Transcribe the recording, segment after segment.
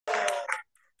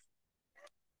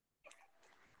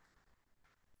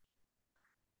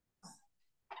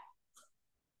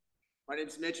My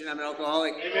name's Mitch, and I'm an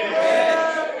alcoholic.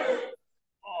 Amen.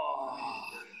 Oh,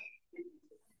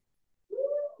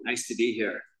 nice to be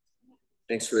here.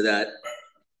 Thanks for that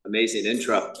amazing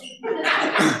intro.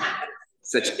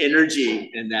 Such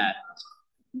energy in that.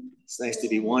 It's nice to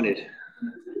be wanted.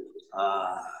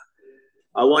 I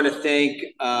want to thank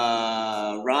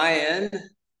Ryan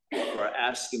for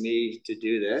asking me to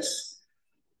do this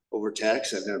over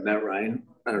text. I've never met Ryan.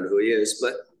 I don't know who he is,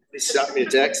 but he shot me a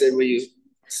text, said, will you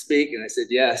speak? And I said,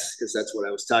 yes, because that's what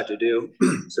I was taught to do.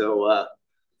 So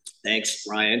thanks,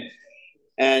 Ryan.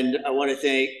 And I want to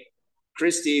thank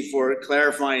Christy for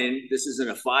clarifying this isn't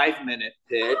a 5-minute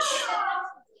pitch.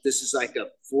 This is like a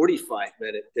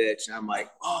 45-minute pitch. And I'm like,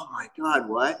 oh my God,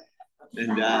 what?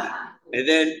 And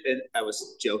then I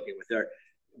was joking with her,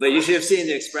 but you should have seen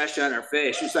the expression on her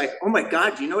face. She was like, oh my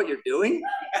God, do you know what you're doing?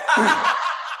 Have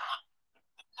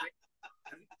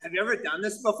you ever done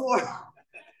this before?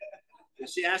 And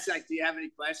she asked, like, do you have any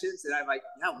questions? And I'm like,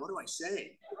 yeah, what do I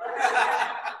say?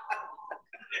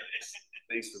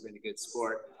 Thanks for being a good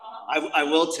sport. I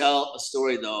will tell a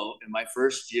story, though. In my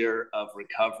first year of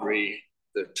recovery,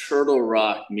 the Turtle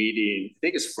Rock meeting, I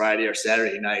think it's Friday or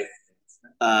Saturday night,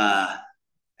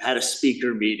 had a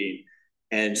speaker meeting.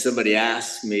 And somebody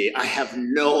asked me, I have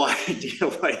no idea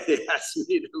why they asked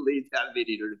me to lead that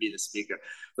meeting or to be the speaker.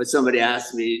 But somebody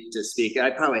asked me to speak.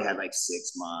 I probably had like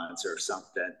 6 months or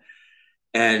something.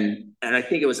 And I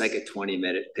think it was like a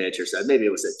 20-minute pitch or something. Maybe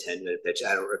it was a 10-minute pitch.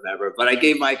 I don't remember. But I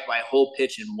gave my whole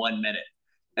pitch in 1 minute.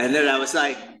 And then I was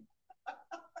like,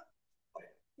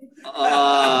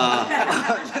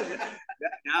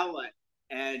 now what?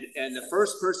 And the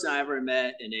first person I ever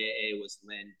met in AA was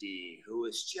Lynn D, who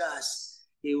was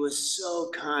he was so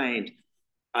kind.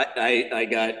 I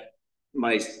got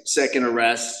my second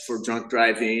arrest for drunk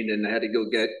driving, and I had to go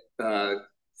get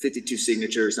 52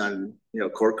 signatures on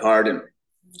court card, and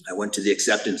I went to the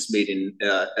acceptance meeting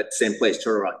at the same place,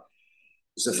 Turtle Rock.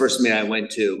 It was the first meeting I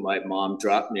went to. My mom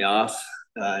dropped me off,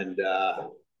 and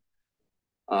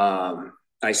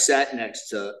I sat next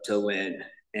to Lynn.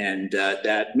 And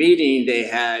that meeting, they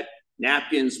had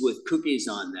napkins with cookies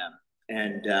on them.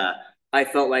 And I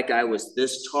felt like I was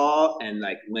this tall, and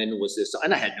like Lynn was this tall.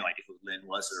 And I had no idea who Lynn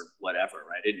was or whatever,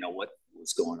 right? I didn't know what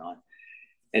was going on.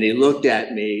 And he looked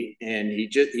at me, and he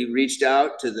reached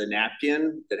out to the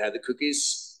napkin that had the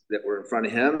cookies that were in front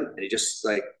of him, and he just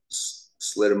like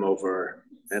slid them over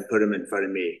and put them in front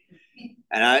of me.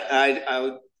 And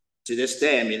I to this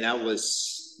day, I mean, that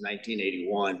was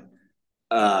 1981.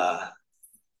 I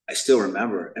still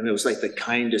remember. I mean, it was like the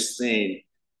kindest thing.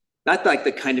 Not like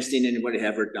the kindest thing anybody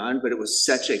had ever done, but it was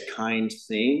such a kind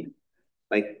thing.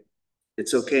 Like,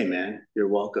 it's okay, man. You're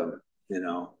welcome,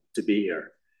 to be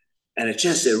here. And it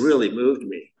really moved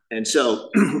me. And so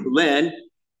Lynn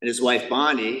and his wife,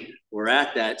 Bonnie, were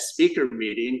at that speaker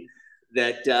meeting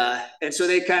and so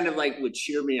they kind of like would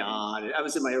cheer me on. I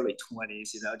was in my early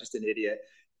 20s, just an idiot.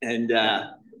 And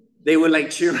they would like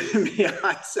cheer me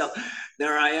on. So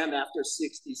there I am after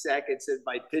 60 seconds, and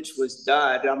my pitch was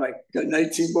done. I'm like, got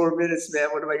 19 more minutes, man.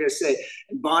 What am I going to say?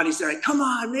 And Bonnie's like, come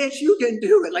on, Mitch, you can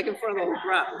do it. Like in front of the whole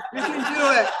crowd. You can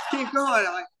do it. Keep going.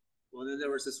 I'm like, well, then there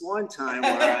was this one time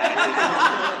where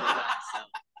so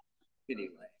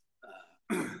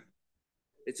anyway,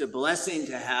 it's a blessing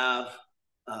to have.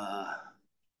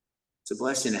 It's a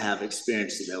blessing to have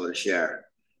experience to be able to share.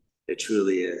 It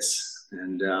truly is.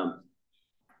 And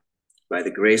by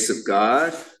the grace of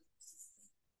God,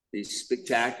 these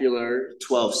spectacular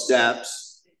 12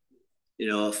 steps,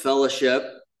 a fellowship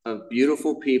of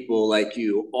beautiful people like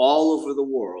you all over the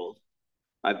world.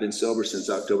 I've been sober since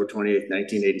October 28th,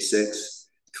 1986,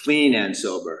 clean and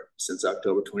sober since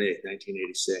October 28th,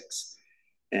 1986.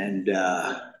 And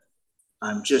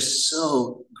I'm just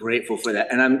so grateful for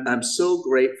that. And I'm so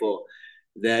grateful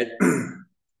that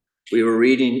we were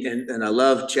reading, and I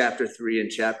love chapter 3 and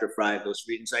chapter 5, those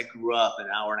readings. I grew up in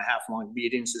 1.5-hour long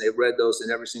meetings, and they read those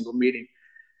in every single meeting.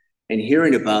 And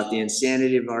hearing about the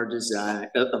insanity of our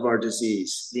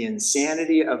disease, the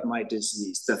insanity of my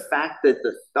disease, the fact that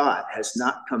the thought has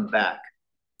not come back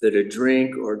that a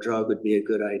drink or drug would be a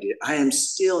good idea. I am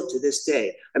still, to this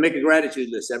day, I make a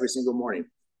gratitude list every single morning.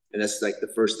 And that's like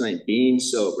the first thing. Being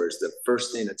sober is the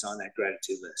first thing that's on that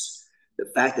gratitude list. The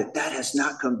fact that has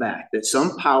not come back, that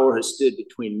some power has stood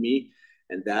between me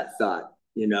and that thought,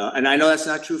 and I know that's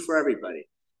not true for everybody.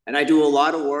 And I do a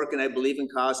lot of work, and I believe in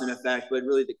cause and effect, but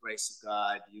really the grace of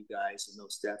God, you guys, and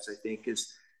those steps, I think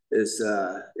is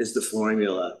the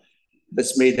formula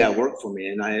that's made that work for me.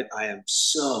 And I am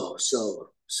so,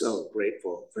 so, so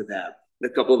grateful for that. A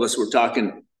couple of us were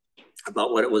talking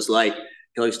about what it was like.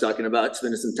 Kelly's talking about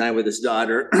spending some time with his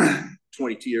daughter,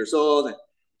 22 years old, and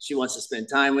she wants to spend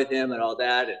time with him and all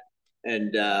that.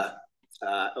 And I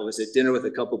was at dinner with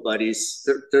a couple buddies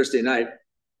Thursday night.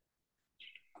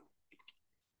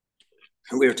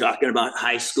 And we were talking about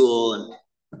high school and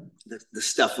the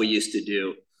stuff we used to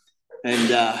do.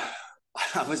 And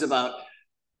I was about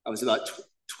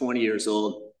 20 years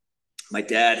old. My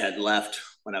dad had left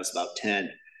when I was about 10.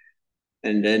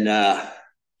 And then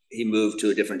he moved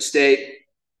to a different state.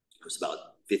 I was about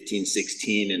 15,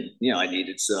 16. And, you know, I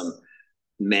needed some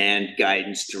man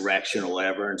guidance, direction or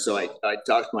whatever. And so I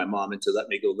talked my mom into letting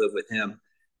me go live with him.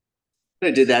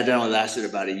 I did that. That only lasted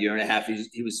about a year and a half.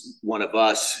 He was one of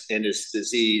us in his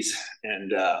disease.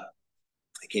 And I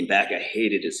came back. I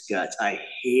hated his guts. I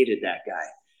hated that guy.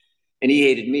 And he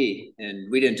hated me.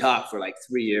 And we didn't talk for like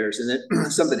 3 years. And then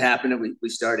something happened and we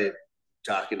started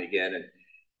talking again. And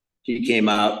he came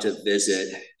out to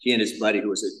visit. He and his buddy, who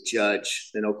was a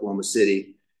judge in Oklahoma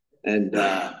City, and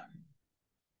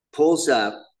pulls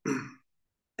up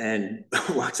and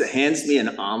hands me an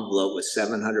envelope with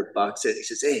 $700 in it. He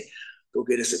says, "Hey, go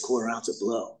get us a 1/4 ounce of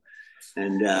blow."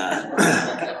 And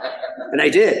and I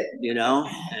did, you know,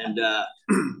 and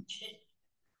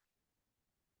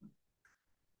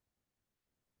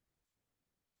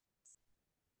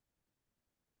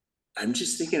I'm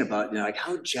just thinking about, you know, like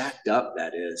how jacked up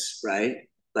that is, right?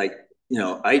 Like, you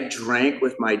know, I drank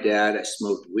with my dad. I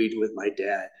smoked weed with my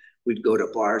dad. We'd go to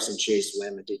bars and chase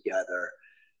women together.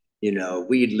 You know,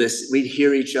 we'd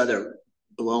hear each other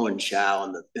blowing chow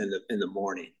in the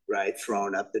morning, right?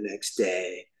 Throwing up the next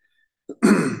day.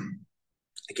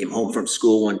 I came home from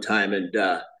school one time and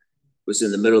was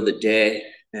in the middle of the day,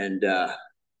 and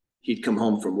he'd come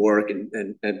home from work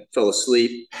and fell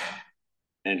asleep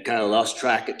and kind of lost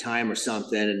track of time or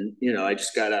something. And, you know, I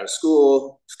just got out of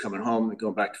school, was coming home and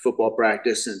going back to football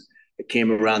practice. And I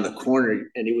came around the corner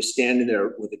and he was standing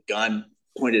there with a gun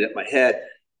pointed at my head.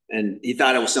 And he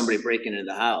thought it was somebody breaking into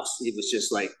the house. He was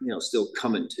just like, you know, still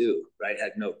coming to, right?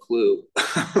 Had no clue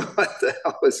what the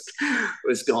hell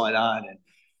was going on. And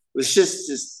it was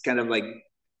just kind of like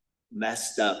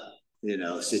messed up, you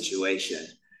know, situation.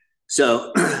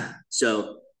 So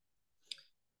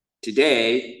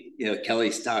today, you know,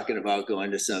 Kelly's talking about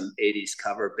going to some 80s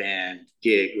cover band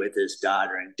gig with his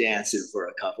daughter and dancing for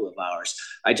a couple of hours.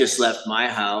 I just left my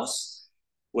house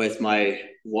with my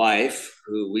wife,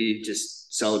 who we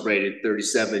just celebrated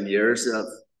 37 years of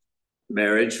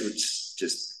marriage, which is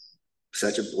just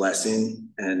such a blessing.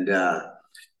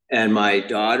 And my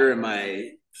daughter and my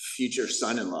future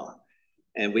son-in-law.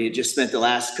 And we just spent the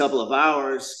last couple of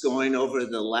hours going over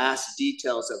the last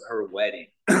details of her wedding,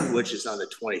 which is on the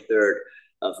 23rd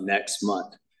of next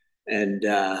month. And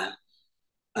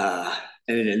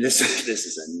this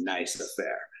is a nice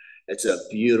affair. It's a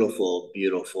beautiful,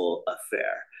 beautiful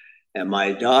affair. And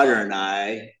my daughter and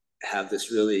I have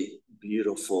this really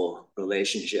beautiful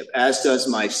relationship, as does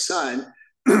my son,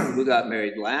 who got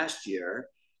married last year,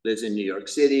 lives in New York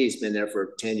City. He's been there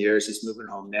for 10 years. He's moving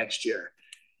home next year.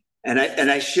 And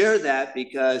I share that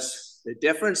because the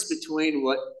difference between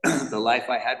what the life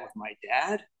I had with my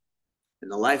dad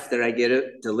and the life that I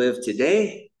get to live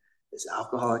today is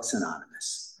Alcoholics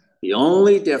Anonymous. The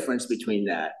only difference between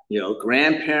that, you know,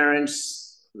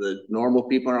 grandparents, the normal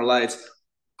people in our lives,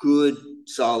 good,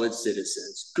 solid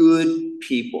citizens, good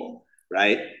people,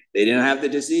 right? They didn't have the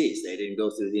disease. They didn't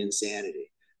go through the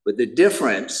insanity. But the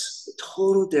difference, the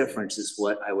total difference, is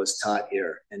what I was taught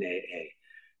here in AA.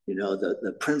 You know,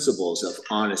 the principles of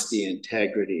honesty,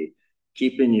 integrity,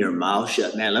 keeping your mouth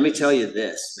shut. Man, let me tell you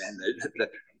this, man.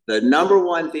 The number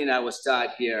one thing I was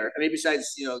taught here, I mean,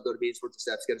 besides, you know, go to Beats, work the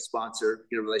steps, get a sponsor,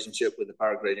 get a relationship with the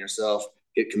power of grading yourself,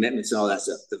 get commitments and all that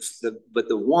stuff. But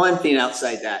the one thing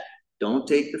outside that, don't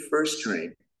take the first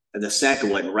drink. And the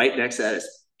second one right next to that is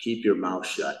keep your mouth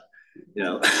shut. You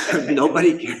know,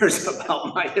 nobody cares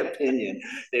about my opinion.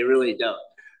 They really don't.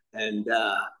 And,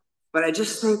 but I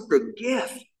just think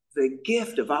the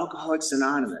gift of Alcoholics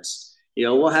Anonymous, you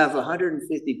know, we'll have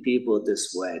 150 people at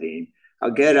this wedding. I'll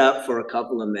get up for a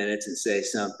couple of minutes and say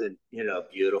something, you know,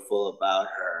 beautiful about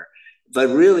her. But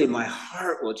really, my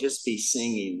heart will just be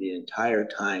singing the entire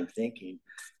time, thinking,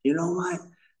 you know what?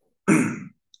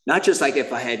 Not just like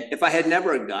if I had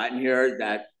never gotten here,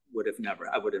 I would have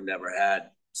never had,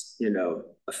 you know,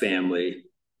 a family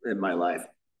in my life.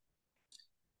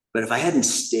 But if I hadn't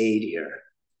stayed here,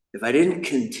 if I didn't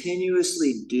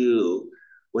continuously do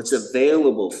what's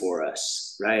available for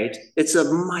us, right? It's a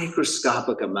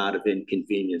microscopic amount of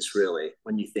inconvenience, really,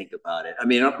 when you think about it. I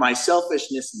mean, my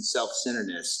selfishness and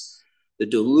self-centeredness, the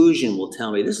delusion will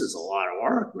tell me this is a lot of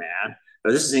work, man.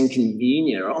 Or this is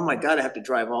inconvenient. Or, oh my God, I have to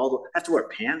drive I have to wear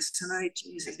pants tonight.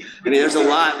 Jesus. I mean, there's a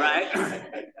lot,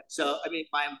 right? So, I mean,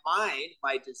 my mind,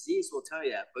 my disease will tell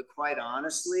you that. But quite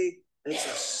honestly, it's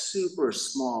a super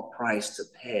small price to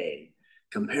pay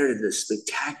compared to the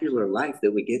spectacular life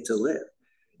that we get to live.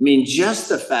 I mean, just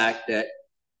the fact that,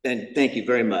 and thank you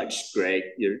very much, Greg.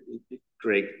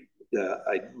 Greg.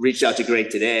 I reached out to Greg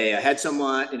today. I had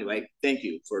someone, anyway, thank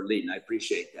you for leading. I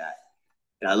appreciate that.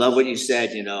 And I love what you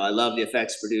said. You know, I love the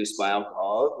effects produced by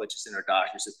alcohol, which is in our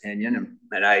doctor's opinion.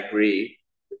 And I agree.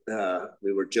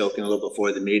 We were joking a little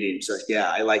before the meeting. So, yeah,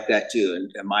 I like that too.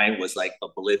 And mine was like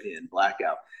oblivion,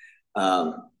 blackout.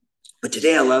 But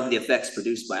today I love the effects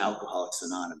produced by Alcoholics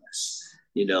Anonymous.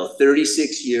 You know,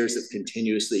 36 years of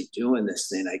continuously doing this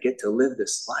thing. I get to live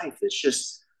this life. It's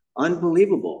just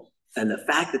unbelievable. And the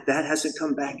fact that that hasn't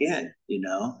come back in, you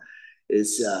know,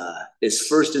 is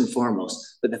first and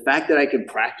foremost. But the fact that I can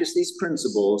practice these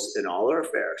principles in all our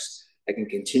affairs, I can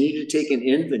continue to take an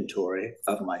inventory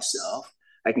of myself.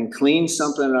 I can clean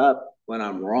something up when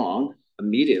I'm wrong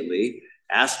immediately,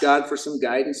 ask God for some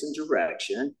guidance and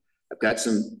direction. I've got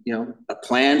some, you know, a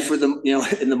plan for the, you know,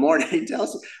 in the morning. He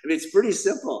tells me, I mean, it's pretty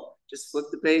simple. Just flip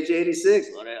to page 86.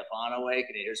 What upon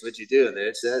awakening, here's what you do. And then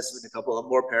it says with a couple of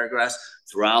more paragraphs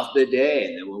throughout the day.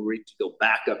 And then when we go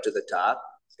back up to the top,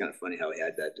 it's kind of funny how he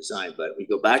had that design, but we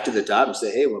go back to the top and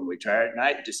say, hey, when we try at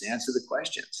night, just answer the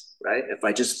questions, right? If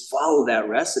I just follow that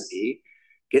recipe,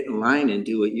 get in line and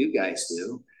do what you guys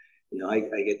do, you know, I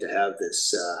get to have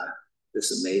this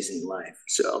amazing life.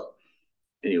 So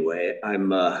anyway,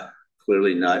 I'm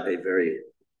clearly not a very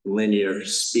linear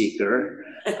speaker.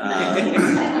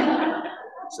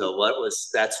 So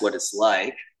that's what it's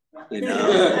like, you know.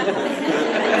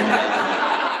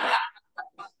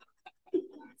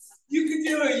 You can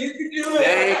do it, you can do it.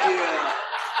 Thank you.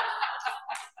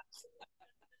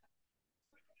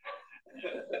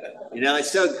 You know,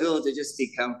 it's so cool to just be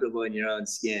comfortable in your own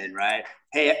skin, right?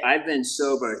 Hey, I've been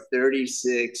sober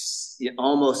 36,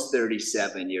 almost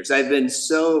 37 years. I've been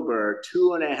sober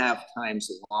 2.5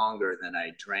 times longer than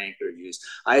I drank or used.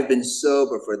 I've been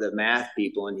sober, for the math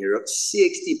people in here,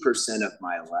 60% of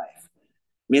my life.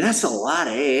 I mean, that's a lot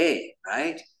of AA,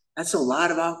 right? That's a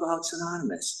lot of Alcoholics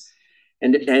Anonymous.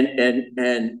 And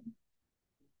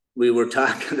we were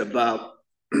talking about,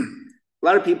 a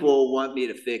lot of people want me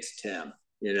to fix Tim.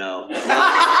 You know,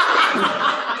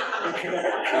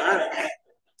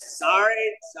 sorry.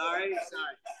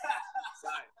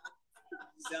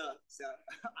 So,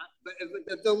 but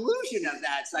the delusion of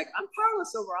that, it's like, I'm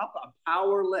powerless over alcohol. I'm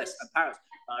powerless. I'm powerless.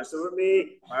 Powerless over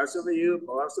me, powerless over you,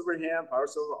 powerless over him,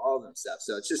 powerless over all of them stuff.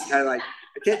 So it's just kind of like,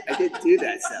 I can't do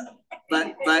that stuff.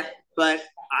 But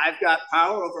I've got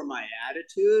power over my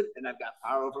attitude, and I've got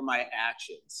power over my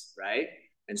actions, right?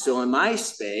 And so in my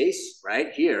space,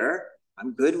 right here,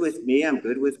 I'm good with me, I'm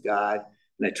good with God,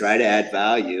 and I try to add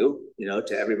value, you know,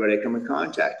 to everybody I come in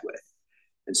contact with.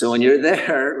 And so when you're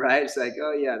there, right, it's like,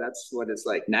 oh yeah, that's what it's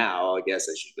like now. I guess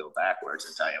I should go backwards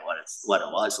and tell you what it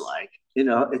was like. You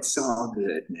know, it's all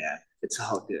good, man. It's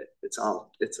all good. It's all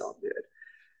good.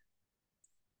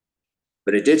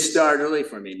 But it did start early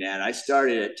for me, man. I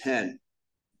started at 10.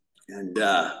 And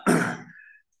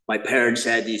my parents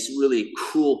had these really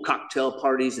cool cocktail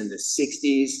parties in the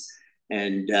 60s.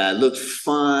 And looked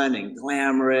fun and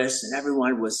glamorous, and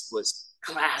everyone was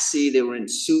classy. They were in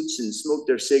suits and smoked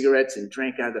their cigarettes and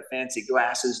drank out of the fancy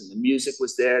glasses, and the music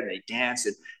was there, and they danced,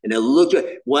 and it looked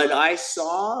good. What I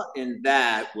saw in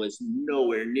that was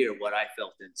nowhere near what I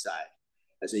felt inside.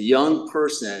 As a young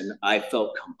person, I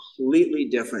felt completely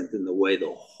different than the way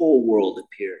the whole world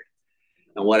appeared.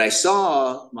 And what I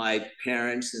saw my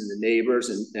parents and the neighbors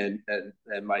and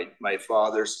my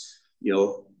father's, you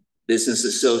know, business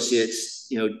associates,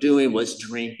 you know, doing was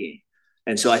drinking.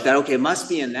 And so I thought, okay, it must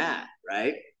be in that,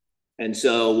 right? And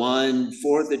so one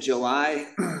 4th of July,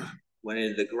 went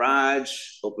into the garage,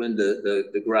 opened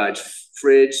the garage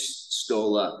fridge,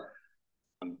 stole a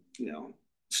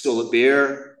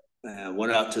beer,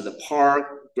 went out to the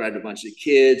park, grabbed a bunch of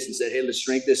kids and said, hey, let's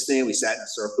drink this thing. We sat in a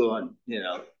circle and, you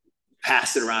know,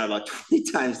 passed it around about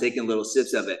 20 times, taking little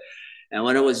sips of it. And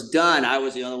when it was done, I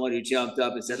was the only one who jumped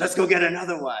up and said, let's go get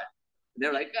another one. And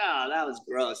they're like, oh, that was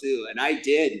gross. Ew. And I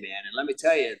did, man. And let me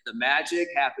tell you, the magic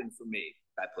happened for me.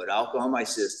 I put alcohol in my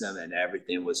system and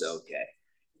everything was okay.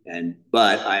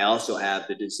 But I also have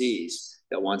the disease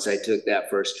that once I took that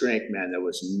first drink, man, there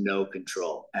was no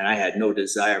control. And I had no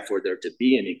desire for there to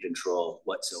be any control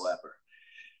whatsoever.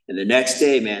 And the next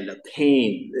day, man, the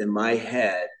pain in my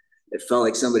head, it felt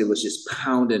like somebody was just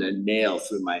pounding a nail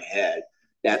through my head.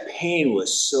 That pain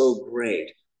was so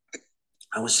great.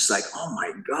 I was just like, oh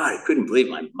my God, I couldn't believe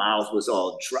my mouth was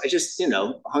all dry, just, you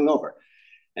know, hungover.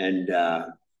 And,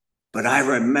 but I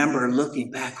remember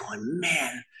looking back going,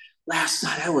 man, last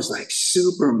night I was like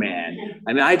Superman.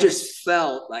 I mean, I just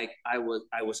felt like I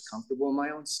was comfortable in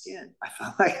my own skin. I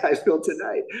felt like I feel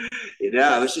tonight.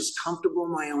 I was just comfortable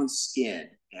in my own skin.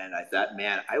 And I thought,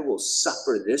 man, I will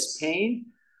suffer this pain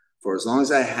for as long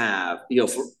as I have,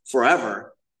 for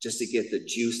forever, just to get the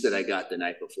juice that I got the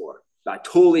night before. I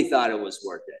totally thought it was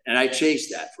worth it. And I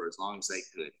chased that for as long as I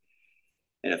could.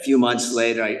 And a few months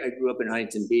later, I grew up in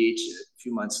Huntington Beach. A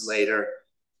few months later,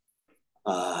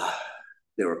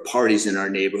 there were parties in our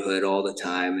neighborhood all the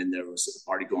time, and there was a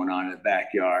party going on in the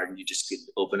backyard, and you just could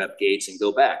open up gates and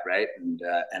go back, right? And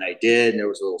I did, and there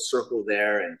was a little circle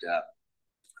there, and I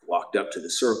walked up to the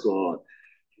circle, and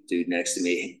the dude next to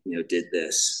me, did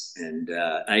this, and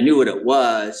I knew what it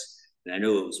was, and I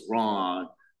knew it was wrong,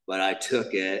 but I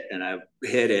took it and I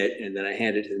hit it, and then I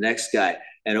handed it to the next guy,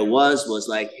 and it was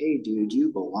like, hey, dude,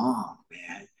 you belong,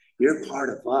 man. You're part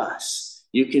of us.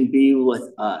 You can be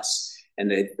with us. And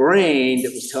the brain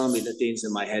that was telling me the things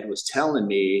in my head was telling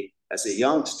me as a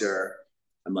youngster,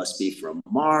 I must be from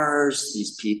Mars.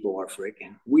 These people are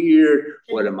freaking weird.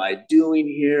 What am I doing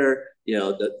here?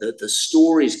 The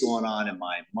stories going on in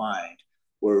my mind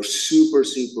were super,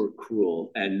 super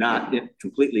cruel and not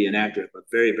completely inaccurate, but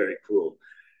very, very cruel.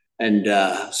 And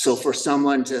so for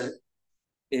someone to,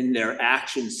 in their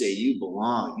actions, say, you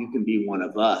belong, you can be one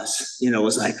of us, it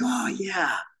was like, oh,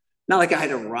 yeah. Not like I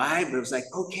had arrived, but it was like,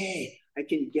 okay, I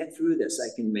can get through this.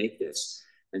 I can make this.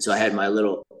 And so I had my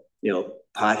little,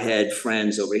 pothead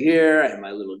friends over here. I had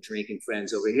my little drinking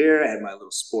friends over here. I had my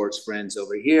little sports friends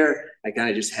over here. I kind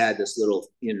of just had this little,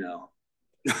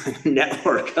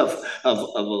 network of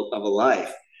a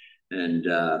life. And,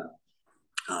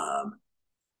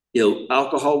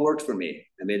 alcohol worked for me.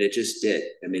 I mean, it just did.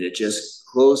 I mean, it just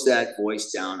closed that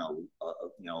voice down,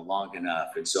 long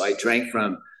enough. And so I drank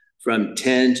from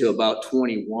 10 to about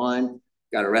 21,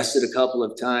 got arrested a couple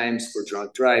of times for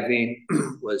drunk driving,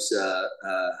 was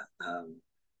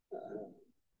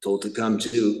told to come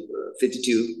to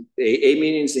 52 AA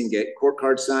meetings and get court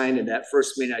card signed. And that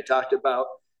first meeting I talked about,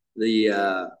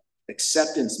 the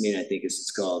acceptance meeting, I think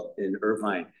it's called, in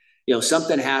Irvine.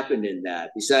 Something happened in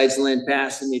that. Besides Lynn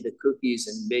passing me the cookies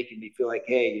and making me feel like,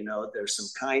 hey, there's some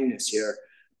kindness here,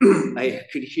 I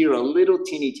could hear a little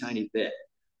teeny tiny bit.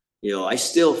 I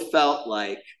still felt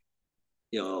like,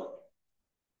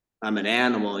 I'm an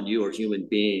animal and you are human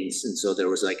beings. And so there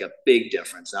was like a big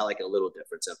difference, not like a little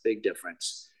difference, a big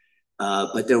difference.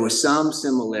 But there were some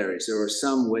similarities. There was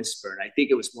some whisper. And I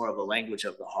think it was more of a language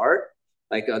of the heart,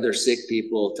 like other sick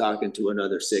people talking to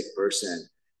another sick person.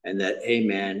 And that, hey,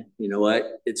 man, you know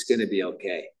what? It's going to be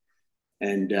okay.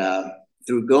 And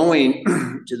through going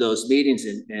to those meetings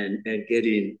and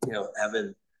getting,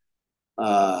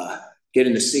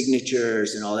 getting the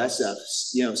signatures and all that stuff,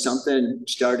 something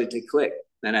started to click.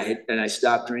 And I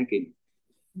stopped drinking.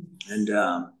 And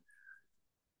I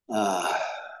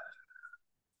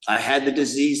had the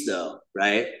disease, though,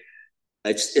 right?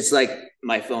 It's like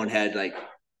my phone had like,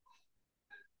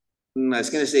 I was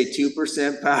going to say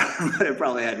 2% power, but it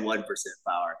probably had 1%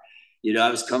 power. I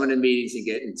was coming to meetings and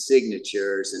getting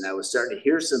signatures, and I was starting to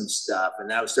hear some stuff,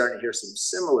 and I was starting to hear some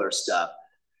similar stuff,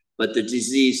 but the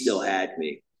disease still had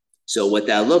me. So what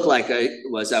that looked like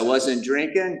I wasn't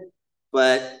drinking,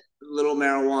 but a little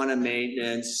marijuana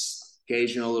maintenance,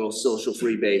 occasional little social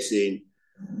freebasing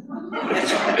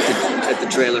at the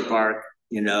trailer park,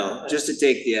 just to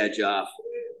take the edge off.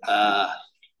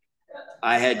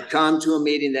 I had come to a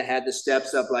meeting that had the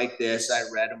steps up like this. I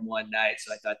read them one night,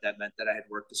 so I thought that meant that I had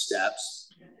worked the steps.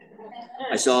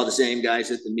 I saw the same guys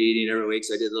at the meeting every week,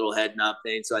 so I did a little head nod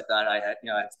thing. So I thought I had,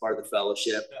 it's part of the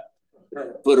fellowship.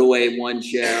 Put away one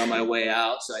chair on my way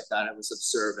out, so I thought it was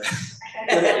observant.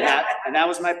 and that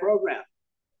was my program.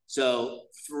 So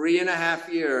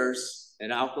 3.5 years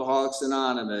in Alcoholics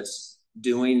Anonymous,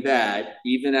 doing that,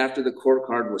 even after the court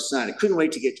card was signed. I couldn't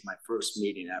wait to get to my first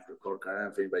meeting after a court card. I don't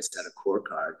know if anybody's had a court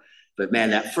card, but man,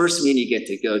 that first meeting you get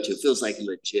to go to feels like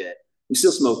legit. I'm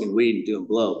still smoking weed and doing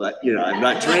blow, but I'm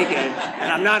not drinking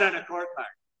and I'm not on a court card.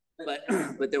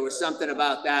 But there was something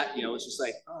about that, it's just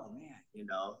like, oh man,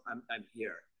 I'm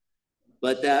here.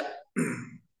 But that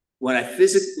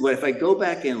if I go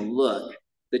back and look,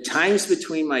 the times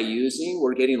between my using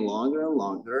were getting longer and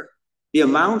longer. The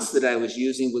amounts that I was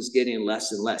using was getting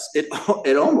less and less.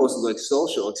 It almost looked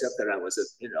social, except that I was a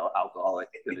alcoholic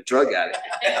and a drug addict.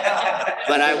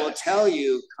 But I will tell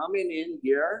you, coming in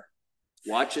here,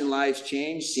 watching lives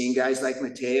change, seeing guys like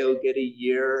Mateo get a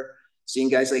year, seeing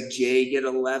guys like Jay get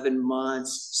 11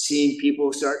 months, seeing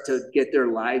people start to get their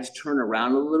lives turn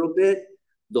around a little bit,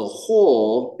 the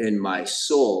hole in my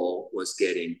soul was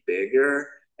getting bigger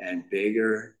and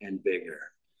bigger and bigger.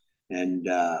 And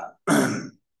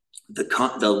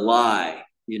the lie,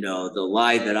 the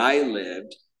lie that I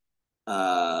lived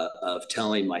of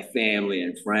telling my family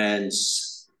and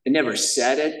friends. I never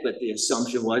said it, but the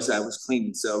assumption was I was clean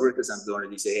and sober because I'm going to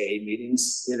these AA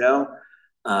meetings,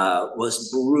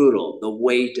 was brutal. The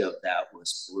weight of that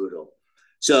was brutal.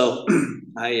 So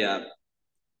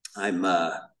I'm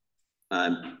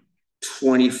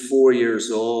 24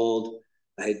 years old.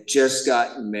 I had just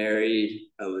gotten married.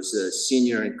 I was a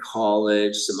senior in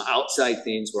college. Some outside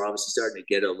things were obviously starting to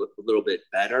get a little bit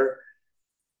better.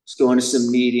 I was going to some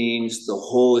meetings. The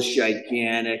hole is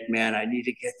gigantic, man. I need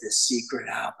to get this secret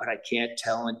out, but I can't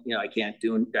tell, and I can't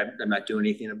do. I'm not doing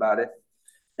anything about it.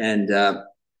 And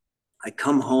I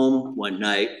come home one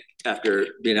night after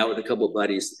being out with a couple of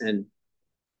buddies, and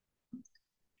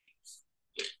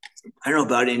I don't know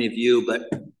about any of you, but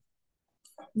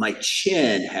my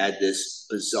chin had this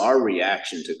bizarre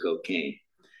reaction to cocaine.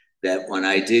 That when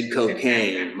I did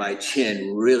cocaine, my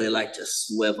chin really liked to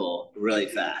swivel really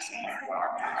fast.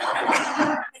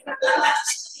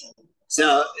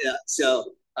 So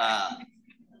I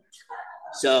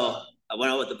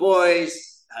went out with the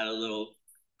boys, had a little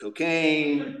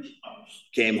cocaine,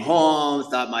 came home,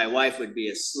 thought my wife would be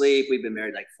asleep. We've been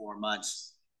married like 4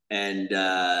 months, and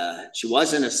she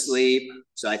wasn't asleep.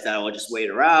 So I thought I'll just wait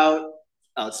her out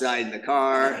outside in the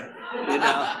car.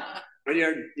 When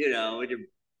you're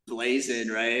blazing,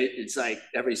 right? It's like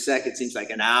every second seems like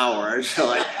an hour. So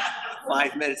like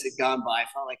 5 minutes had gone by. I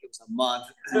felt like it was a month.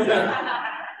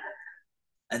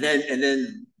 And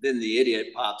then the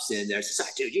idiot pops in there.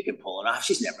 Says, "Dude, you can pull it off.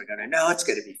 She's never gonna know. It's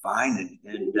gonna be fine."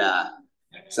 And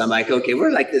so I'm like, okay,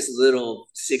 we're like this little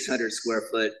 600 square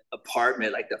foot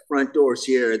apartment. Like the front door's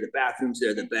here, the bathroom's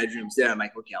there, the bedroom's there. I'm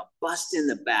like, okay, I'll bust in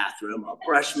the bathroom. I'll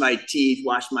brush my teeth,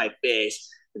 wash my face,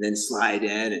 and then slide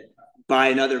in and buy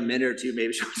another minute or two.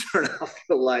 Maybe she'll turn off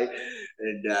the light.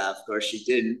 And of course she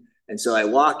didn't. And so I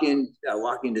walk into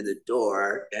the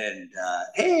door and,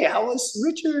 hey, how was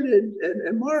Richard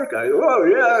and Mark? I go, oh,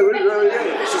 yeah.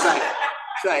 She's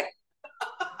like,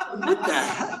 what the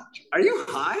heck? Are you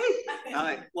high? I'm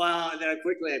like, well, and then I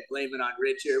blame it on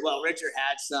Richard. Well, Richard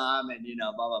had some and,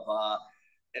 blah, blah, blah.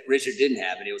 Richard didn't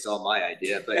have it. It was all my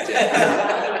idea. But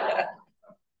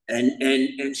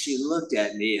and she looked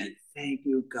at me and thank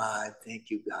you, God. Thank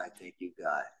you, God. Thank you,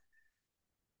 God.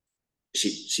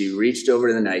 She reached over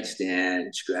to the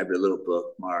nightstand. She grabbed her little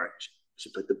bookmark. She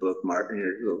put the bookmark in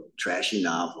her little trashy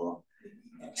novel,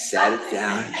 sat it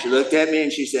down. She looked at me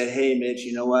and she said, hey, Mitch,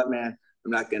 you know what, man?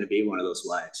 I'm not going to be one of those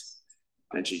wives.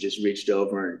 And she just reached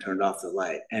over and turned off the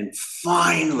light. And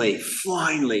finally,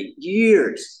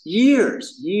 years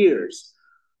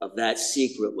of that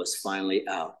secret was finally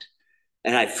out.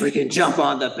 And I freaking jump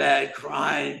on the bed,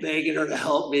 crying, begging her to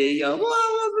help me.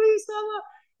 Please, stop.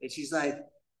 And she's like,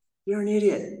 you're an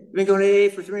idiot. You've been going to AA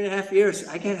for 3.5 years.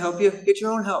 I can't help you. Get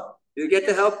your own help. Either get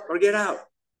the help or get out.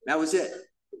 That was it.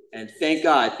 And thank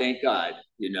God,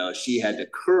 she had the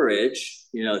courage,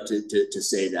 to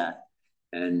say that.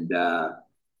 And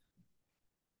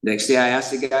next day I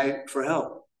asked the guy for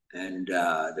help. And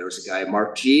there was a guy,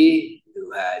 Mark G,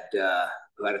 who had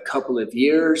a couple of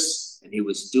years and he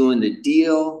was doing the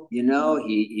deal.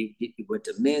 He went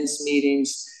to men's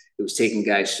meetings. He was taking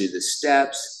guys through the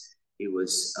steps.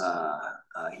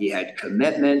 He had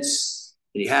commitments.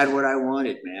 And he had what I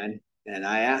wanted, man. And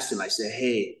I asked him, I said,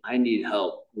 hey, I need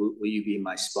help. Will you be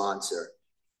my sponsor?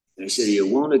 And he said, are you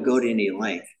willing to go to any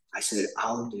length? I said,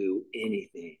 I'll do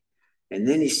anything. And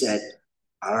then he said,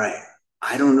 all right,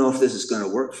 I don't know if this is going to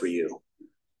work for you,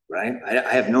 right?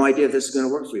 I have no idea if this is going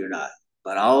to work for you or not,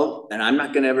 but I'm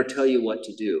not going to ever tell you what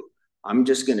to do. I'm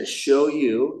just going to show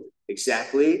you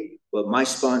exactly what my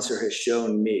sponsor has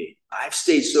shown me. I've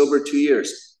stayed sober 2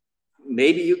 years.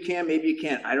 Maybe you can, maybe you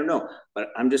can't. I don't know,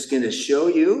 but I'm just going to show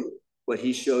you what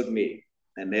he showed me,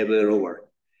 and maybe it'll work.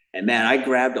 And man, I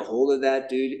grabbed a hold of that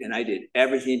dude and I did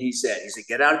everything he said. He said,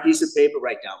 get out a piece of paper,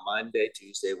 write down Monday,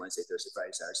 Tuesday, Wednesday, Thursday,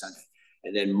 Friday, Saturday, Sunday.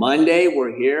 And then Monday,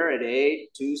 we're here at 8.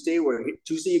 Tuesday,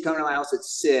 you come to my house at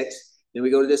 6. Then we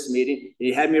go to this meeting. And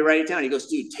he had me write it down. He goes,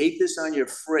 dude, take this on your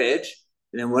fridge.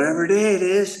 And then whatever day it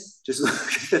is, just look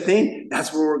at the thing.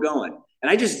 That's where we're going. And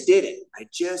I just did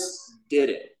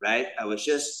it. Right? I was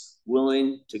just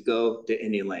willing to go to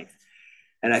any length.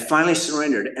 And I finally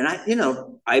surrendered. And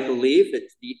I believe that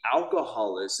the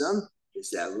alcoholism is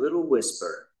that little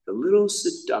whisper, the little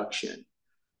seduction,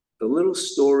 the little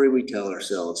story we tell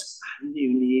ourselves. I'm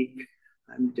unique.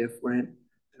 I'm different.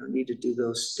 I don't need to do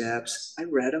those steps. I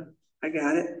read them. I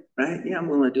got it. Right? Yeah, I'm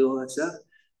willing to do all that stuff.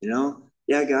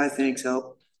 Yeah, God, thanks,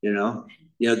 help.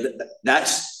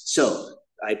 That's so.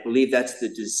 I believe that's the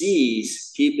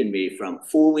disease keeping me from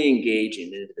fully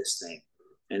engaging into this thing.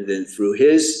 And then through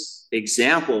his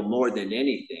example more than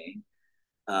anything,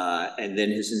 and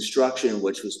then his instruction,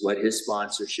 which was what his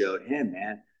sponsor showed him,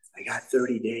 man, I got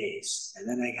 30 days, and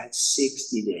then I got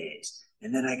 60 days,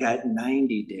 and then I got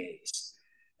 90 days,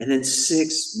 and then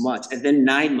 6 months, and then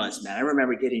 9 months, man. I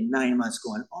remember getting 9 months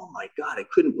going, oh my God, I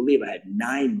couldn't believe I had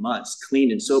 9 months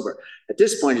clean and sober. At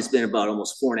this point, it's been about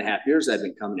almost 4.5 years I've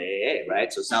been coming to AA,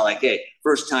 right? So it's not like, hey,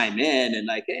 first time in and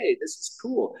like, hey, this is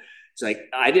cool. It's like,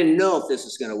 I didn't know if this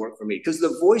was going to work for me because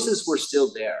the voices were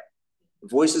still there. The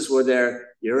voices were there.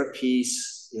 You're a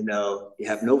piece, you know, you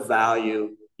have no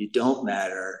value. You don't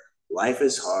matter. Life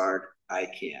is hard. I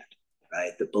can't,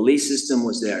 right? The belief system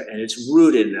was there, and it's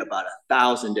rooted in about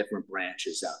 1,000 different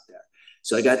branches out there.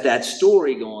 So I got that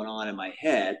story going on in my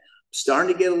head,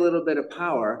 starting to get a little bit of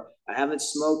power. I haven't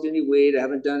smoked any weed. I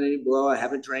haven't done any blow. I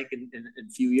haven't drank in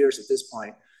a few years at this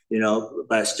point, you know,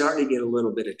 but I started to get a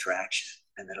little bit of traction,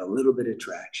 and then a little bit of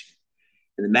traction.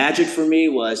 And the magic for me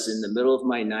was in the middle of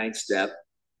my 9th step,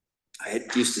 I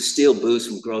used to steal booze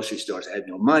from grocery stores. I had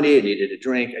no money. I needed a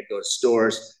drink. I'd go to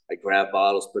stores. I'd grab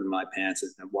bottles, put in my pants,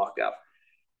 and walk out.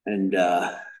 And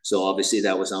so obviously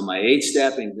that was on my 8th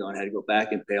step, and I had to go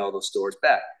back and pay all those stores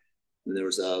back. And there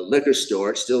was a liquor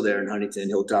store, it's still there in Huntington,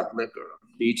 Hilltop Liquor, on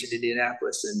the beach in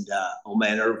Indianapolis. And old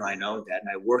man Irvine owned that, and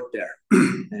I worked there.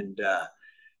 And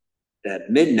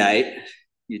at midnight,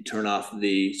 you turn off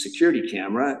the security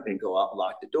camera and go out and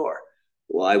lock the door.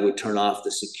 Well, I would turn off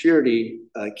the security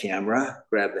camera,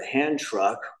 grab the hand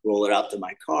truck, roll it out to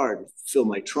my car, and fill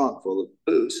my trunk full of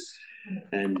booze,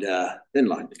 and then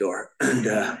lock the door. And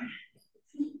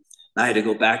I had to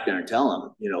go back there and tell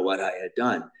him, you know, what I had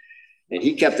done. And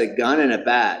he kept a gun and a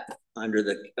bat under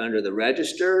the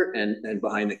register and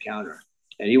behind the counter,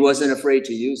 and he wasn't afraid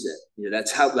to use it. You know,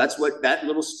 that's what that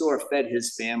little store fed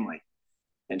his family.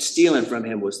 And stealing from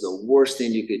him was the worst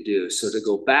thing you could do. So to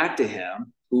go back to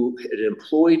him, who had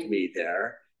employed me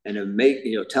there, and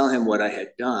to tell him what I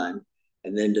had done,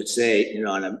 and then to say, you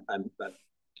know, and I'm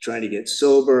trying to get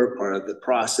sober. Part of the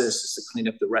process is to clean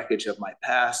up the wreckage of my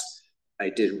past. I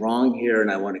did wrong here,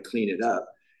 and I want to clean it up,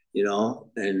 you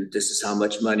know. And this is how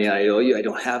much money I owe you. I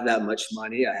don't have that much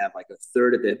money. I have like a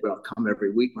third of it, but I'll come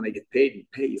every week when I get paid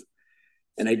and pay you.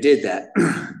 And I did that,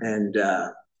 and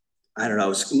I don't know. I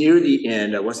was near the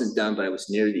end. I wasn't done, but I was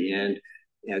near the end.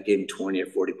 You know, I gave him 20 or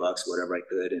 40 bucks, whatever I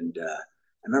could. And I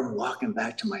remember walking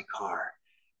back to my car,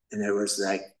 and there was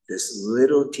like this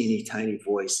little teeny tiny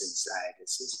voice inside that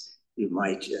says, you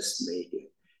might just make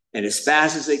it. And as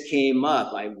fast as it came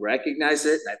up, I recognized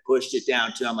it and I pushed it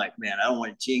down too. I'm like, man, I don't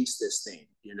want to jinx this thing.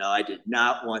 You know, I did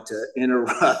not want to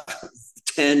interrupt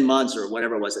 10 months or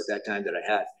whatever it was at that time that I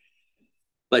had.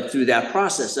 But through that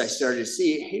process, I started to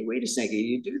see, hey, wait a second,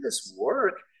 you do this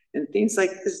work and things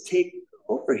like this take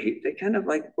over here. They kind of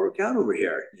like work out over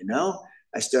here, you know?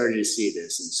 I started to see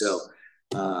this. And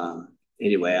so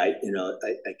anyway,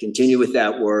 I continue with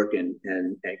that work and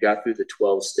got through the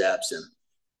 12 steps. And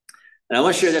I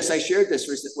want to share this. I shared this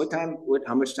recently.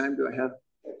 How much time do I have?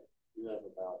 You have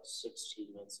about 16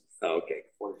 minutes. Oh, okay.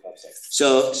 45 seconds.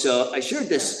 So I shared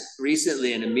this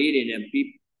recently in a meeting, and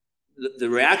the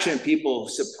reaction of people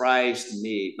surprised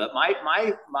me. But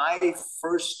my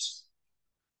first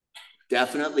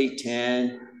definitely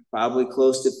 10, probably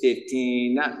close to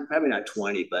 15, probably not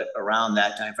 20, but around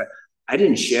that time frame, I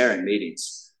didn't share in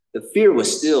meetings. The fear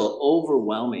was still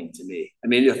overwhelming to me. I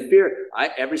mean, the fear,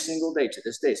 every single day to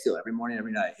this day, still every morning,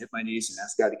 every night, I hit my knees and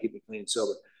ask God to keep me clean and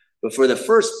sober. But for the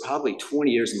first probably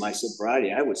 20 years of my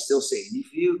sobriety, I would still say,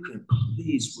 if you could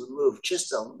please remove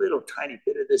just a little tiny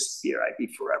bit of this fear, I'd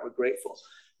be forever grateful.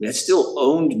 And it still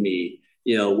owned me,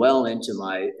 you know, well into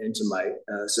my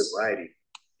sobriety.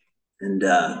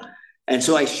 And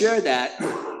so I share that.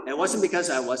 And it wasn't because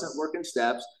I wasn't working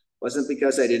steps. It wasn't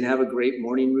because I didn't have a great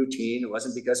morning routine. It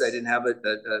wasn't because I didn't have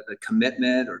a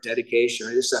commitment or dedication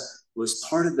or this stuff. It was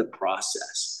part of the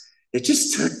process. It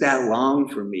just took that long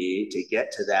for me to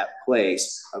get to that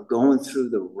place of going through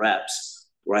the reps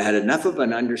where I had enough of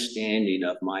an understanding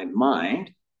of my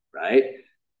mind, right?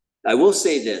 I will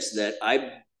say this, that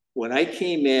when I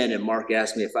came in and Mark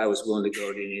asked me if I was willing to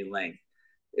go to any length,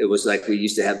 it was like we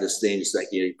used to have this thing, it's like,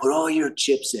 you put all your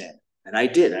chips in. And I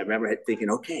did. I remember thinking,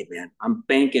 okay, man, I'm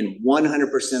banking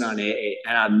 100% on AA,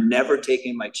 and I'm never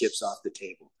taking my chips off the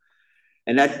table.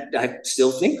 And I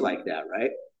still think like that, right?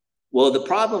 Well, the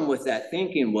problem with that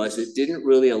thinking was it didn't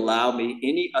really allow me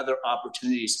any other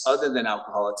opportunities other than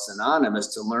Alcoholics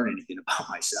Anonymous to learn anything about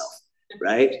myself,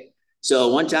 right? So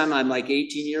one time I'm like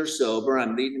 18 years sober.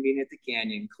 I'm leading a meeting at the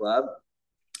Canyon Club,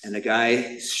 and the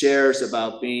guy shares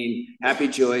about being happy,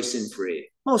 joyous, and free.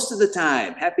 Most of the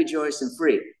time, happy, joyous, and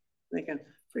free. Thinking,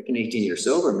 freaking 18 years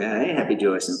sober, man, I ain't happy,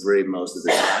 joyous, and free most of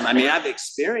the time. I mean, I've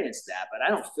experienced that, but I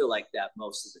don't feel like that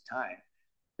most of the time.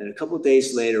 And a couple of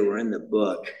days later, we're in the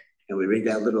book and we read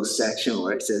that little section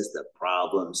where it says the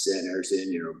problem centers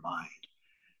in your mind.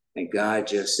 And God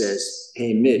just says,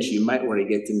 hey, Mitch, you might want to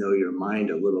get to know your mind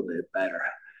a little bit better.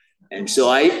 And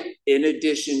so in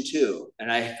addition to,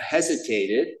 and I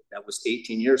hesitated, that was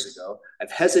 18 years ago,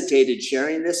 I've hesitated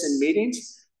sharing this in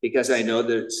meetings because I know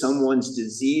that someone's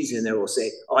disease in there will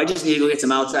say, oh, I just need to go get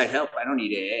some outside help. I don't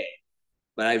need AA.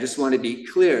 But I just want to be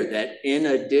clear that in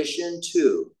addition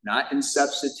to, not in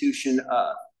substitution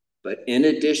of, but in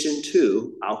addition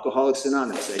to Alcoholics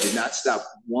Anonymous, I did not stop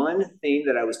one thing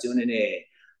that I was doing in AA.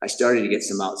 I started to get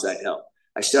some outside help.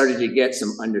 I started to get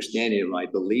some understanding of my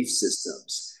belief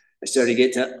systems. I started to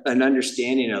get to an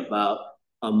understanding about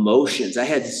emotions. I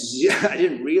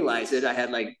didn't realize it. I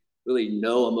had like really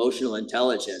no emotional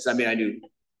intelligence. I mean, I knew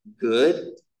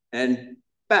good and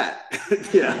bad,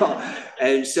 you know?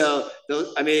 And so,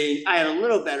 I had a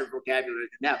little better vocabulary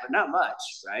than that, but not much,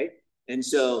 right? And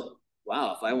so,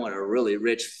 wow, if I want a really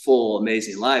rich, full,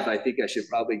 amazing life, I think I should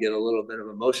probably get a little bit of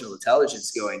emotional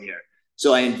intelligence going here.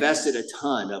 So I invested a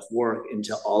ton of work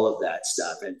into all of that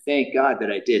stuff. And thank God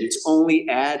that I did. It's only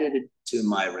added to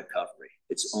my recovery.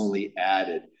 It's only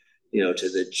added, to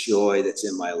the joy that's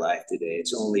in my life today.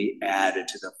 It's only added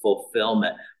to the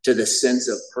fulfillment, to the sense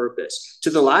of purpose,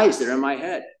 to the lies that are in my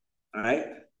head. All right.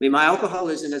 I mean, my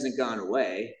alcoholism hasn't gone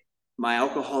away. My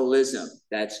alcoholism,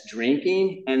 that's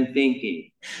drinking and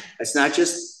thinking. It's not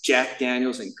just Jack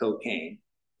Daniels and cocaine.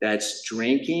 That's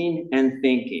drinking and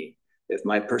thinking. If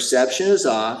my perception is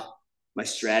off, my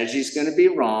strategy is going to be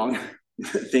wrong.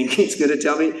 Thinking is going to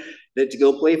tell me that to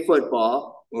go play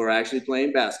football, we're actually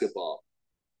playing basketball.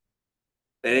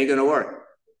 That ain't going to work.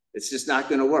 It's just not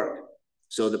going to work.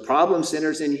 So the problem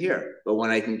centers in here. But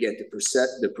when I can get the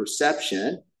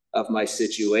perception of my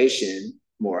situation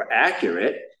more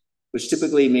accurate, which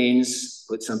typically means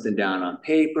put something down on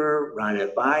paper, run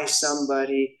it by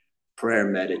somebody, prayer,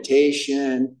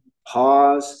 meditation,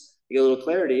 pause, get a little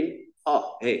clarity.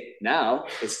 Oh, hey, now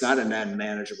it's not an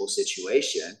unmanageable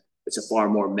situation. It's a far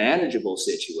more manageable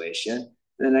situation.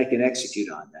 Then I can execute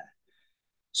on that.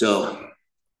 So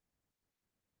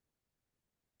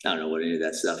I don't know what any of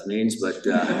that stuff means, but if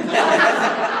anybody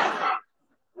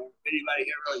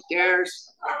here really cares,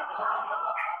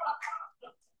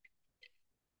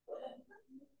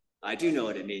 I do know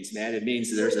what it means, man. It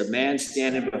means there's a man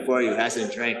standing before you who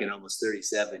hasn't drank in almost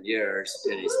 37 years,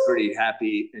 and he's pretty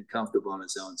happy and comfortable in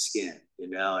his own skin,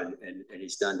 and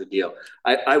he's done the deal.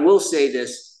 I will say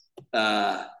this,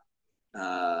 like,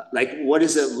 what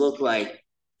does it look like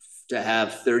to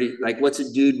have 30, like, what's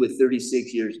a dude with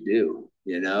 36 years do,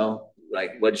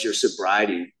 Like, what does your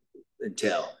sobriety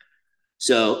entail?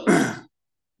 So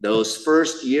those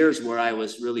first years where I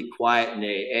was really quiet in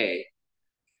AA,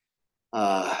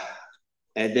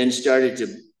 and then started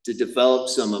to develop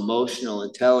some emotional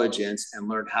intelligence and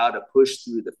learn how to push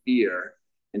through the fear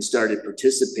and started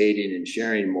participating and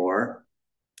sharing more,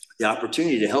 the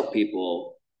opportunity to help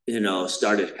people,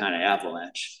 started kind of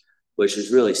avalanche, which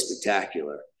was really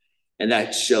spectacular. And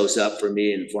that shows up for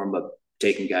me in the form of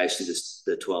taking guys through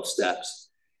the 12 steps.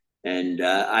 And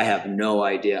I have no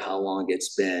idea how long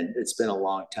it's been. It's been a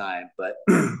long time, but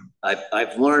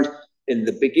I've learned in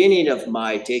the beginning of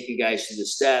my taking guys through the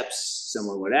steps,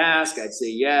 someone would ask, I'd say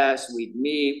yes, we'd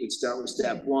meet, we'd start with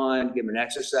step one, give them an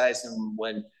exercise. And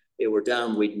when they were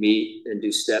done, we'd meet and do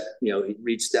he'd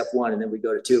read step one and then we'd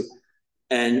go to two.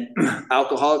 And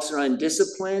alcoholics are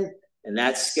undisciplined, and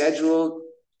that schedule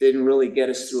didn't really get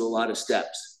us through a lot of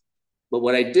steps. But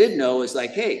what I did know is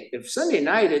like, hey, if Sunday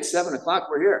night at 7:00,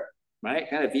 we're here, right?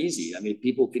 Kind of easy. I mean,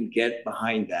 people can get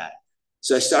behind that.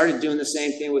 So I started doing the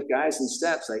same thing with guys in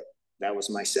steps. Like, that was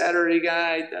my Saturday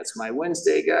guy. That's my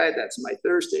Wednesday guy. That's my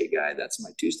Thursday guy. That's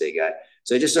my Tuesday guy.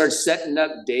 So I just started setting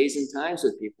up days and times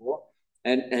with people.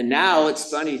 And now it's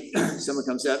funny. Someone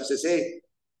comes up and says, hey,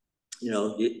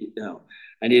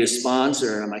 I need a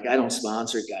sponsor. And I'm like, I don't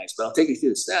sponsor guys, but I'll take you through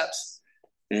the steps.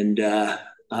 And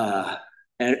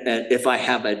if I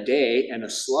have a day and a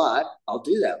slot, I'll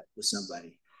do that with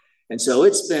somebody. And so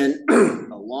it's been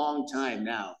a long time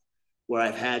now where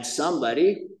I've had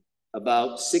somebody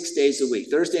about 6 days a week.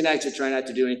 Thursday nights, I try not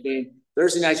to do anything.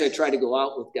 Thursday nights, I try to go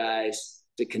out with guys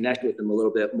to connect with them a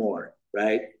little bit more,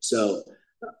 right? So,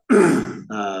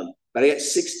 but I got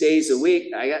 6 days a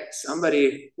week. I got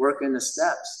somebody working the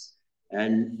steps,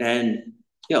 and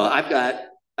I've got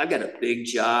a big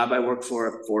job. I work for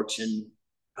a Fortune,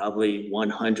 probably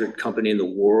 100 company in the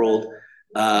world.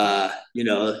 I've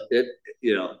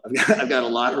got a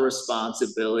lot of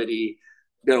responsibility.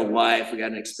 got a wife, I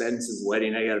got an expensive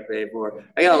wedding I got to pay for.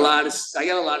 I got a lot of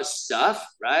stuff,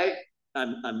 right?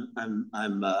 I'm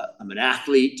an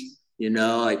athlete, you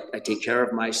know. I take care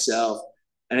of myself,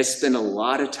 and I spend a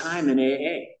lot of time in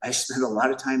AA. And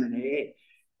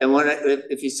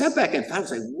if you sat back and thought, I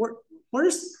was like, where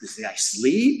does this guy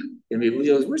sleep? I mean,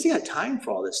 where's he got time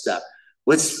for all this stuff?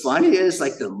 What's funny is,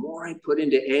 like, the more I put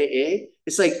into AA,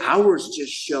 it's like hours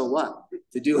just show up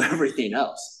to do everything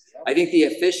else. I think the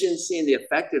efficiency and the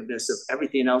effectiveness of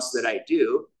everything else that I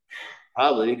do,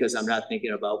 probably because I'm not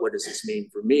thinking about what does this mean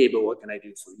for me, but what can I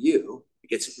do for you? It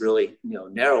gets really,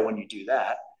 narrow when you do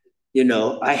that.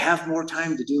 I have more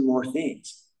time to do more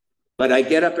things. But I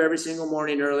get up every single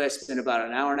morning early. I spend about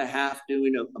an hour and a half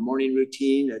doing a morning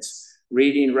routine that's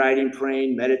reading, writing,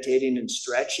 praying, meditating, and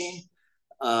stretching.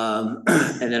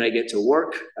 And then I get to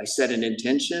work. I set an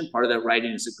intention. Part of that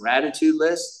writing is a gratitude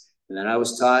list. And then I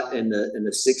was taught in the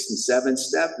 6th and 7th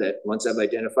step that once I've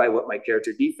identified what my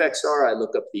character defects are, I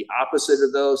look up the opposite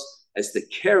of those as the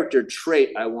character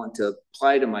trait I want to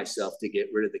apply to myself to get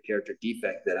rid of the character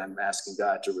defect that I'm asking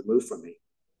God to remove from me.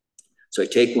 So I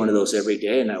take one of those every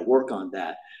day and I work on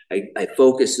that. I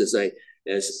focus as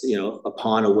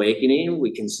upon awakening,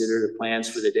 we consider the plans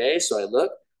for the day. So I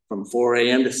look from 4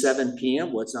 a.m. to 7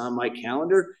 p.m., what's on my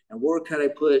calendar, and where can I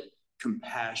put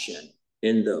compassion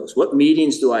in those? What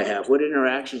meetings do I have? What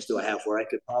interactions do I have where I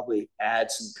could probably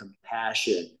add some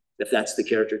compassion, if that's the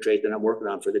character trait that I'm working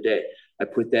on for the day? I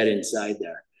put that inside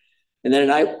there. And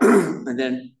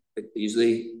then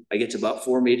usually I get to about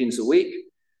 4 meetings a week.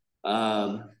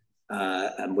 I'm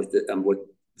with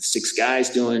 6 guys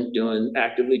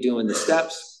actively doing the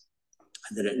steps.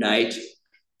 And then at night,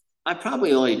 I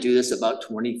probably only do this about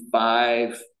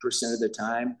 25% of the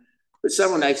time, but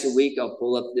several nights a week, I'll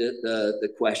pull up the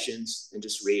questions and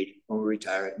just read when we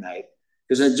retire at night.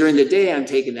 Because during the day, I'm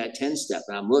taking that 10 step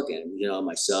and I'm looking, am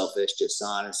I selfish,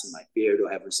 dishonest, and my fear, do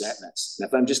I have resentments? And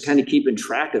if I'm just kind of keeping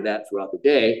track of that throughout the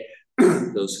day,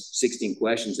 those 16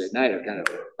 questions at night are kind of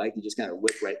like you just kind of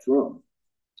whip right through them.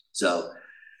 So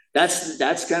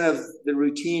that's kind of the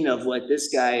routine of what this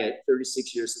guy at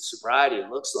 36 years of sobriety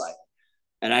looks like.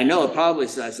 And I know it probably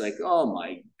sounds like, oh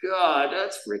my God,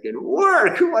 that's freaking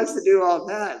work. Who wants to do all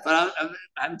that? But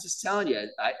I'm just telling you,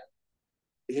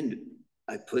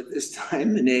 I put this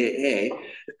time in AA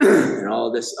and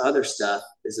all this other stuff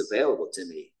is available to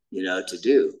me, to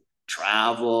do.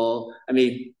 Travel. I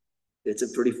mean, it's a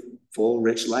pretty full,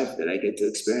 rich life that I get to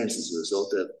experience as a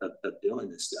result of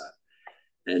doing this stuff.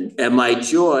 And my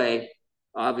joy,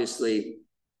 obviously,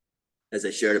 as I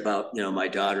shared about, my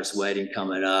daughter's wedding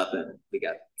coming up, and we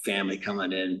got family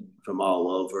coming in from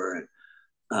all over, and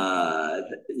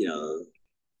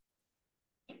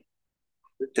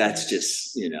that's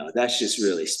just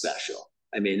really special.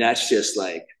 I mean, that's just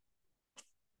like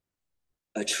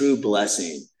a true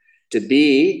blessing to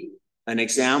be an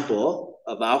example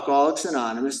of Alcoholics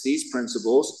Anonymous, these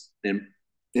principles in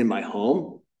my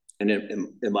home and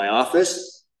in my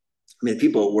office. I mean,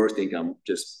 people at work think I'm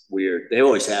just weird. They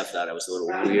always have thought I was a little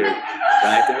weird,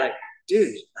 right? They're like,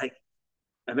 dude, like,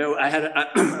 I remember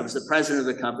I was the president of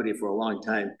the company for a long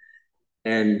time.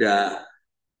 And, I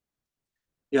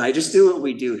just do what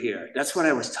we do here. That's what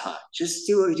I was taught. Just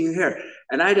do what we do here.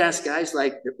 And I'd ask guys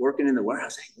like working in the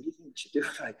warehouse, hey, what do you think we should do?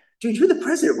 I'm like, dude, you're the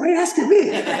president. Why are you asking me?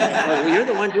 Well, you're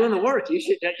the one doing the work. You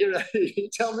should you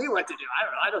tell me what to do.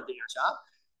 I don't do your job.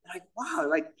 Like, wow,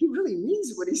 like he really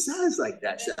means what he says, like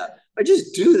that stuff. I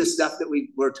just do the stuff that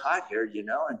we're taught here,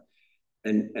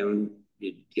 and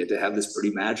you get to have this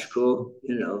pretty magical,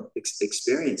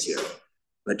 experience here.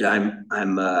 But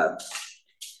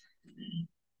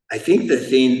I think the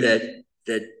thing that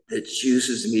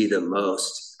juices me the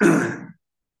most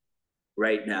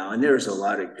right now, and there's a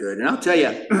lot of good, and I'll tell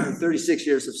you, 36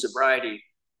 years of sobriety,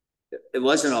 it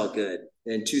wasn't all good.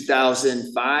 In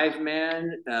 2005,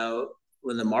 man,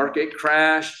 when the market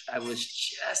crashed, I was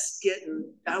just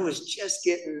getting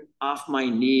off my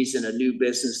knees in a new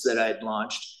business that I'd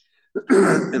launched.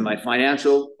 And my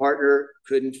financial partner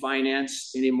couldn't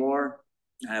finance anymore.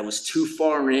 I was too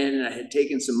far in, and I had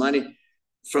taken some money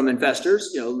from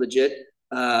investors, legit.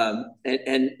 And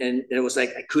it was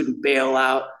like I couldn't bail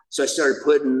out. So I started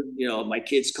putting, my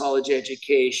kids' college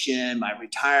education, my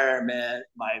retirement,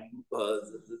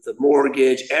 the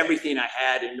mortgage, everything I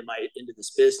had into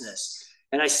this business.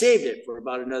 And I saved it for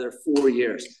about another 4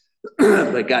 years.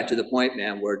 But got to the point,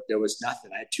 man, where there was nothing.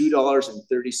 I had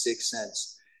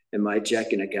 $2.36 in my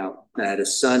checking account. I had a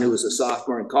son who was a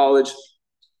sophomore in college,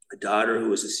 a daughter who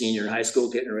was a senior in high school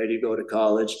getting ready to go to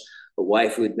college, a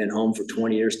wife who had been home for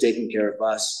 20 years taking care of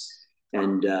us,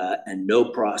 and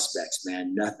no prospects,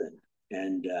 man, nothing.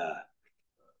 And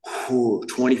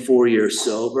 24 years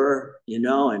sober,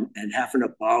 and having to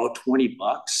borrow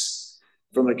 $20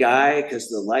 from a guy because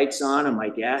the light's on in my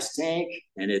gas tank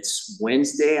and it's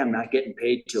Wednesday. I'm not getting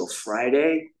paid till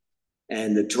Friday.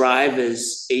 And the drive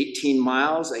is 18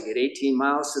 miles. I get 18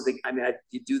 miles to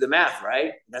you do the math,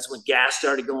 right? That's when gas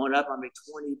started going up.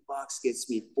 $20 gets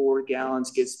me 4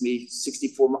 gallons, gets me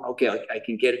 64. Okay, I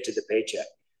can get it to the paycheck.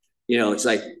 It's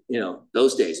like,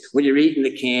 those days when you're eating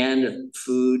the canned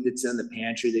food that's in the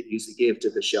pantry that you used to give to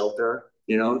the shelter,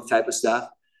 type of stuff.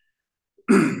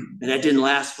 And that didn't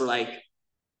last for like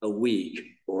a week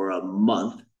or a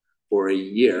month or a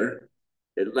year.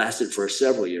 It lasted for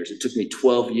several years. It took me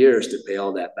 12 years to pay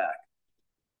all that back,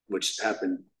 which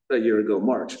happened a year ago,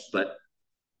 March. But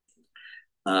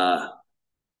I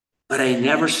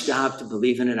never stopped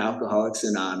believing in Alcoholics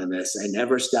Anonymous. I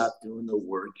never stopped doing the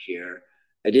work here.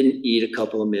 I didn't eat a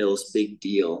couple of meals, big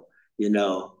deal,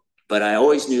 but I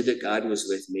always knew that God was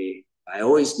with me. I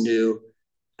always knew.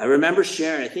 I remember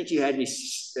sharing, I think you had me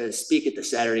speak at the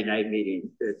Saturday night meeting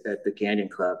at the Canyon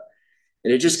Club.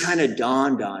 And it just kind of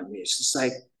dawned on me. It's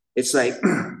like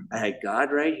I had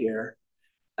God right here.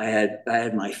 I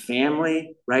had my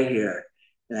family right here.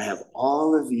 And I have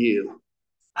all of you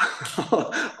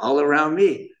all around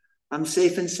me. I'm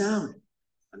safe and sound.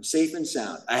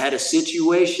 I had a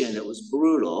situation that was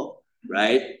brutal,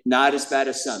 right? Not as bad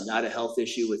as some, not a health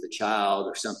issue with a child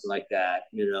or something like that.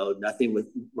 Nothing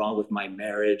wrong with my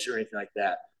marriage or anything like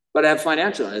that. But I have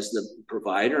financial as the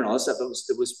provider and all that stuff.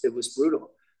 It was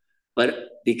brutal.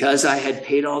 But because I had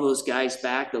paid all those guys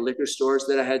back, the liquor stores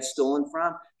that I had stolen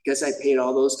from, because I paid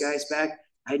all those guys back,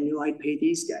 I knew I'd pay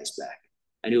these guys back.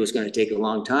 I knew it was going to take a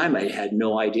long time. I had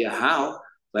no idea how,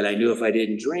 but I knew if I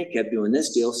didn't drink, kept doing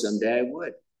this deal, someday I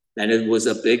would. And it was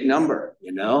a big number,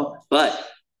 but,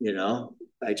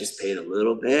 I just paid a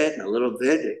little bit and a little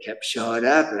bit. It kept showing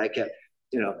up and I kept,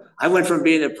 I went from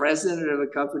being the president of a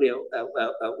company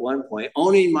at one point,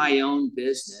 owning my own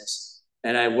business.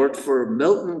 And I worked for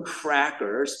Milton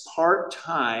Crackers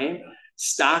part-time,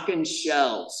 stocking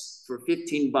shelves for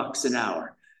 $15 an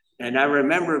hour. And I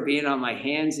remember being on my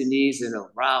hands and knees in a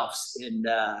Ralph's in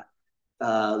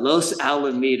Los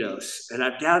Alamitos. And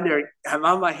I'm down there, I'm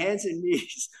on my hands and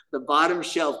knees, the bottom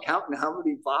shelf, counting how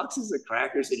many boxes of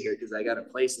crackers in here because I got to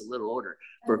place a little order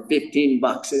for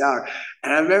 $15 an hour.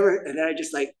 And I remember, and then I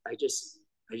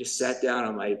just sat down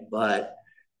on my butt.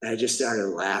 And I just started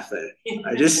laughing.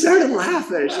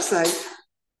 It's just like,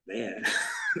 man,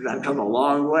 I've come a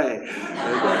long way.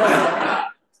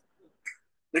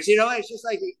 But it's just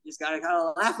like, you just got to kind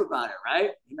of laugh about it, right?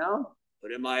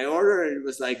 Put in my order and it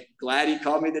was like, glad he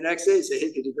called me the next day and said,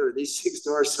 hey, could you go to these 6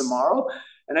 stores tomorrow?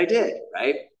 And I did,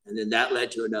 right? And then that led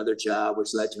to another job,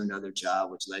 which led to another job,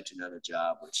 which led to another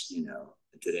job, which,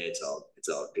 today it's all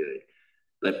good.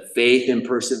 But faith and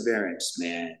perseverance,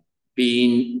 man.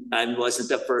 I wasn't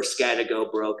the first guy to go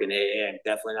broke in AA. I'm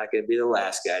definitely not going to be the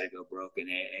last guy to go broke in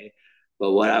AA.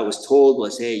 But what I was told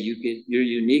was, hey, you're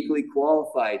uniquely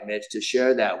qualified, Mitch, to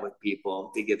share that with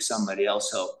people, to give somebody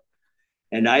else hope.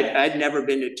 And I'd never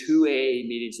been to 2 AA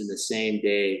meetings in the same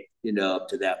day, up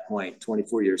to that point,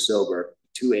 24 years sober,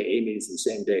 2 AA meetings in the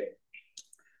same day.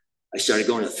 I started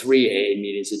going to 3 AA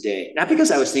meetings a day. Not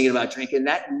because I was thinking about drinking.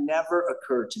 That never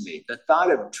occurred to me. The thought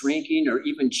of drinking or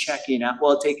even checking out,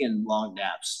 taking long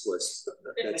naps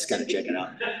that's kind of checking out.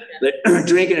 But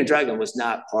drinking and drugging was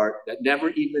not that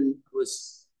never even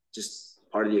was just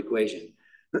part of the equation.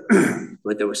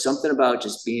 But there was something about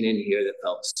just being in here that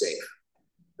felt safe.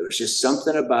 There was just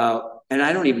something about, and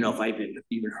I don't even know if I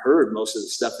even heard most of the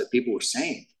stuff that people were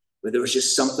saying, but there was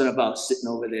just something about sitting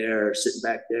over there, sitting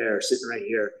back there, sitting right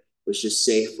here. Was just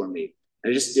safe for me.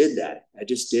 I just did that.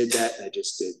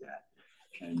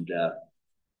 And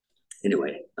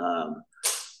anyway,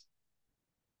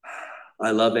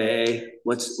 I love AA.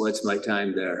 What's my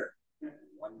time there?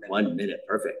 1 minute.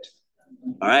 Perfect.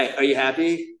 All right. Are you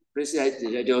happy? Chrissy,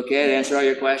 did I do okay to answer all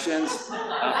your questions? All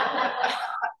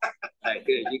right,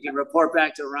 good. You can report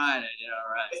back to Ryan.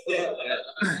 All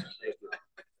right.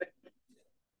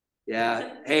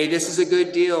 Yeah. Hey, this is a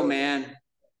good deal, man.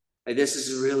 This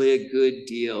is really a good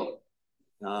deal.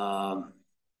 I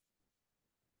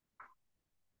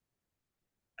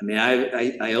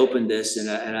opened this and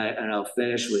I'll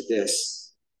finish with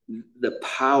this. The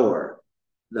power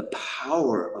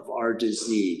of our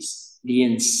disease, the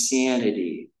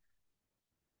insanity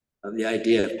of the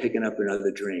idea of picking up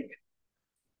another drink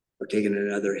or taking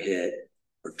another hit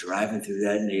or driving through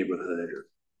that neighborhood or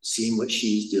seeing what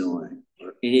she's doing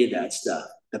or any of that stuff.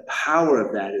 The power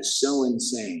of that is so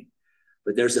insane.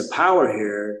 But there's a power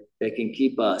here that can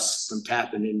keep us from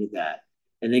tapping into that.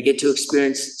 And they get to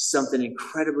experience something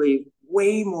incredibly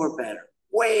way more better,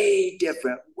 way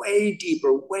different, way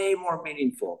deeper, way more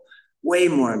meaningful, way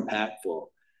more impactful.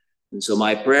 And so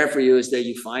my prayer for you is that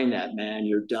you find that, man.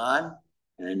 You're done,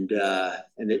 and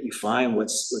that you find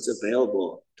what's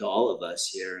available to all of us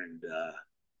here. And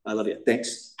I love you.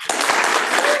 Thanks.